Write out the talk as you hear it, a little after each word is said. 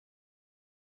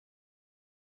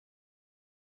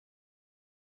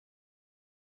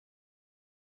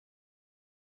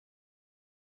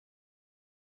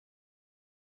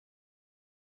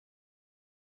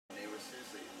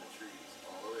seriously in the trees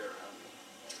all the way around me.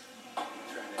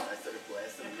 I started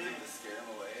blasting music to scare them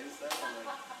away and stuff. I'm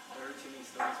like, there are too many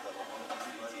stories about the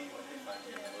haunted when they find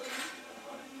you in the woods.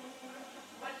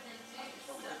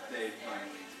 They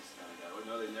finally just kind of got it.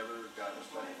 No, they never got as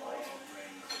many lights and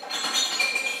rings.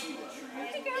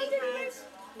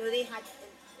 No, they had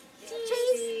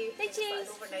cheese. Hey,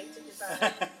 cheese. Overnight in the bar.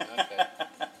 Okay.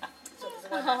 So it was the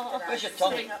one after that. Where's your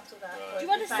tummy? Up to that. Do you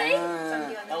want to see?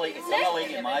 I like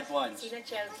it mad ones. Seen a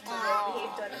child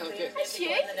behaved on a plane, That's you.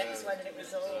 the next one, and it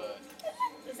was all.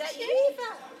 Is that you,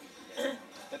 Eva?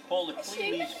 But Paul, the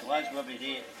plane leaves Glasgow every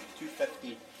day at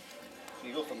 2:15. So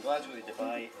you go from Glasgow to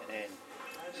Dubai, and then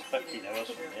it's 15 hours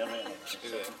from there, right?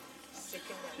 So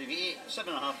you get 7.5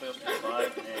 hours to Dubai,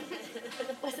 and then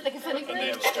Was it like a funny and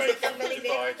then straight from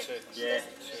Dubai to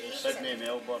Sydney,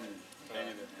 Melbourne,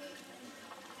 anyway.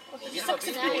 Have you ever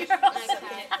been now. to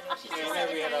Yeah,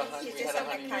 we had a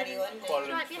honeymoon in Kuala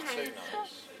Lumpur for 2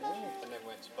 nights, and then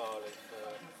went to Bali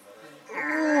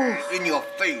for... In your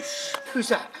face! Who's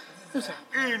that? Who's that?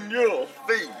 In your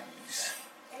face!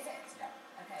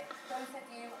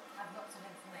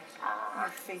 Your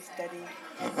face, Daddy.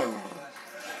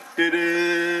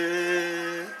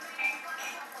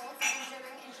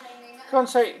 Go on,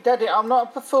 say, Daddy, I'm not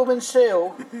a performing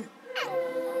seal.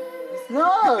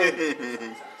 No!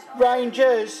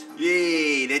 Rangers.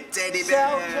 Yay, the teddy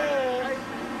bear!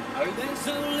 There's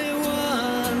only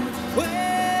one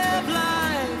way of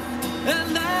life,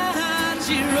 and that's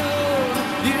your road,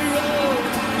 your road,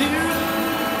 your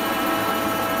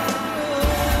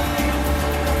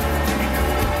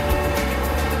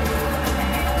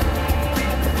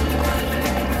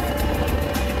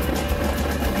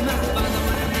My father,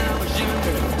 when I was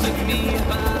younger, took me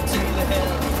about to the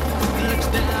hill. He looks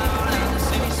down on the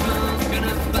city smoke and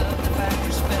above the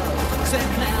factory spell. Said,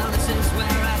 now this is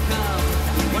where I come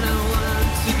when I want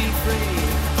to be free.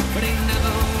 But he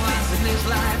never was in his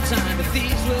lifetime, but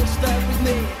these will stuck with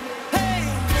me. Hey!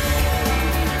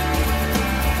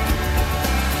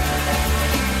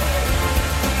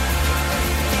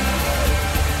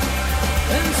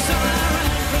 And so I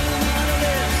ran from all of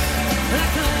this, and I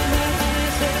climbed that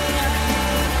honey's hill. I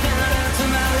looked down into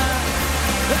my life.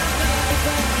 I thought if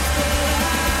I could still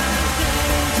lie down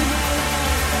into my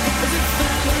life as a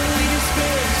family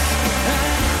disgrace. I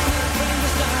know my friends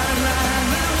are starting line,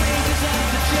 my wages off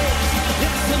the chase.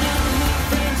 Yes, and all my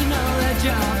friends and all their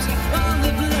jobs on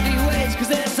the bloody wage, 'cause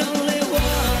there's only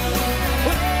one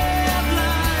way of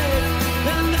life,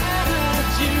 and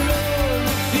that's your own,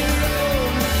 your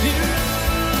own, your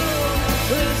own.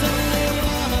 There's only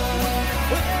one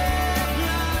way of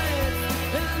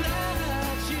life, and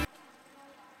that's your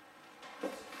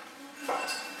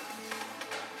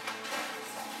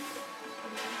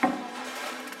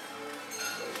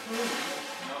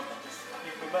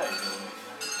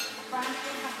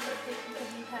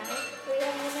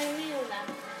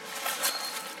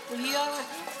Will you all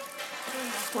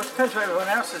Well, it depends what everyone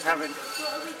else is having.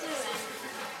 What are we doing?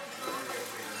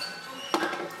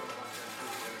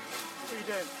 What are you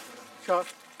doing? Shot.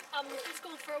 Just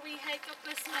going for a wee hike up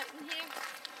this mountain here.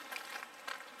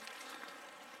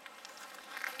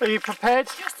 Are you prepared?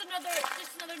 Just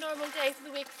another normal day for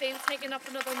the Wakefield, taking up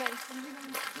another mountain.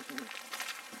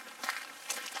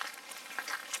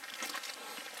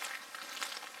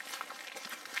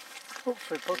 Oh,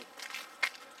 sorry, bud.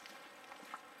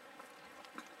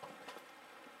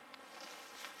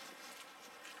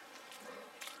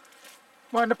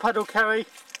 Mind the puddle, Carrie.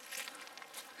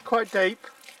 Quite deep.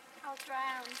 I'll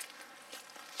drown.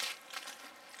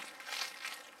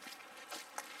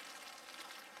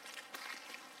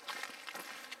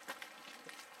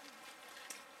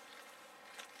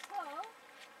 Paul?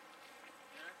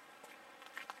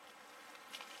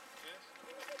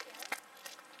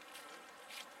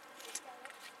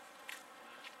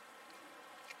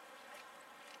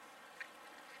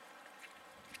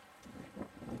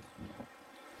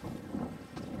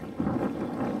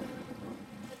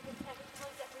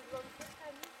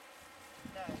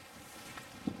 No.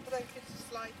 But I could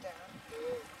slide down.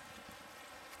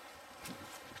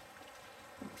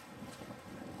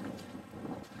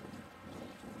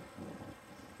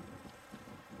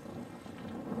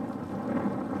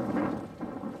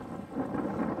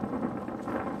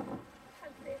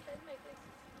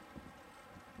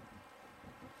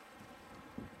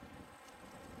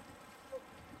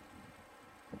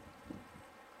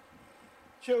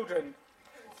 Children.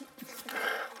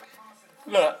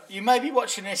 Look, you may be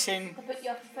watching this in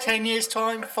 10 years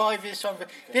time, 5 years time.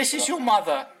 This is your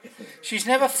mother. She's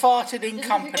never farted in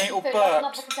company or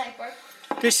burped.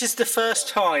 This is the first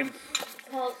time.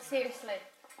 Paul, seriously.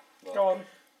 Go on.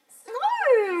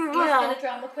 He's been No. a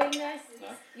drama queen now. No.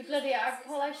 You bloody are,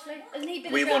 Paul Ashley. Hasn't he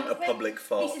been We a drama want a queen? public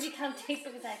fart. He says he can't take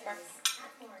because I burp.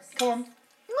 Come on.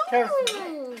 Carry.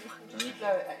 No. Blow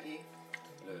it at me.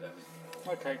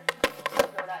 Okay. Go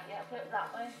that, yeah, put it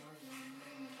that way.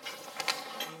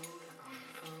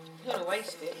 You don't want to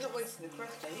waste it. You're not wasting the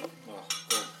crust, are you? Oh,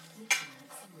 cool.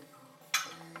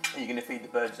 Are you going to feed the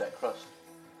birds that crust?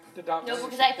 The ducks. No,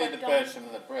 because I Feed the burped on. birds some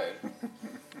of the bread.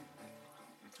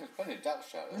 There's plenty of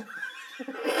ducks out there.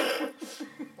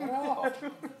 There are.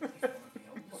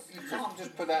 You can't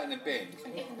just put that in the bin.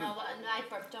 Can you? No, and I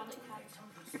burped on it,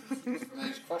 can't. No,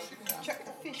 it's crush you can. Chuck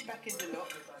the fish back in the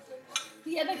lot.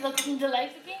 Yeah, but look into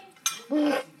life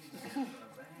again.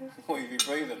 Or you be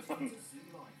breathing.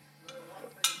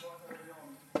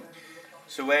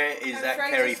 So where is that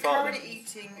Kerry fart then? currently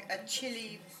eating a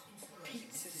chili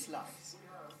pizza slice.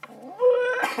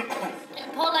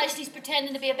 Paul Ashley's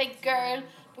pretending to be a big girl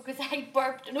because I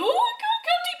burped and oh, I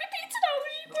can't eat my pizza now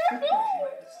because you burped.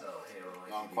 Oh.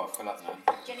 No, I'm quite full up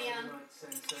now. Jenny Ann.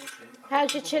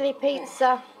 How's your chili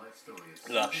pizza?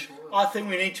 Lush. I think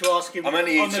we need to ask him I'm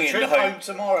only on the eating it in trip the hope. home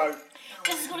tomorrow.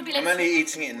 This is going to be like I'm only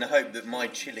eating it in the hope that my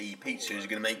chili pizza is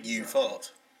going to make you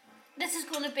fart. this is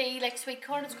going to be like sweet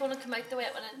corn. It's going to come out the way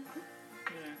it went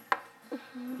in.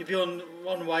 You'll be on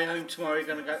one way home tomorrow. You're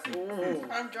going to go. Ooh.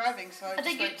 I'm driving, so I I just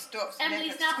think won't stop. So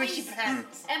Emily's never squishy nappies.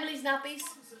 pants. Emily's nappies.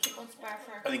 Keep on spare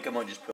for her. I think I might just put